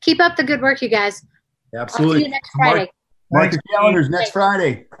keep up the good work, you guys. Absolutely. I'll see you next Friday. Mark your calendars next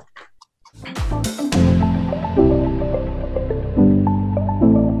Friday.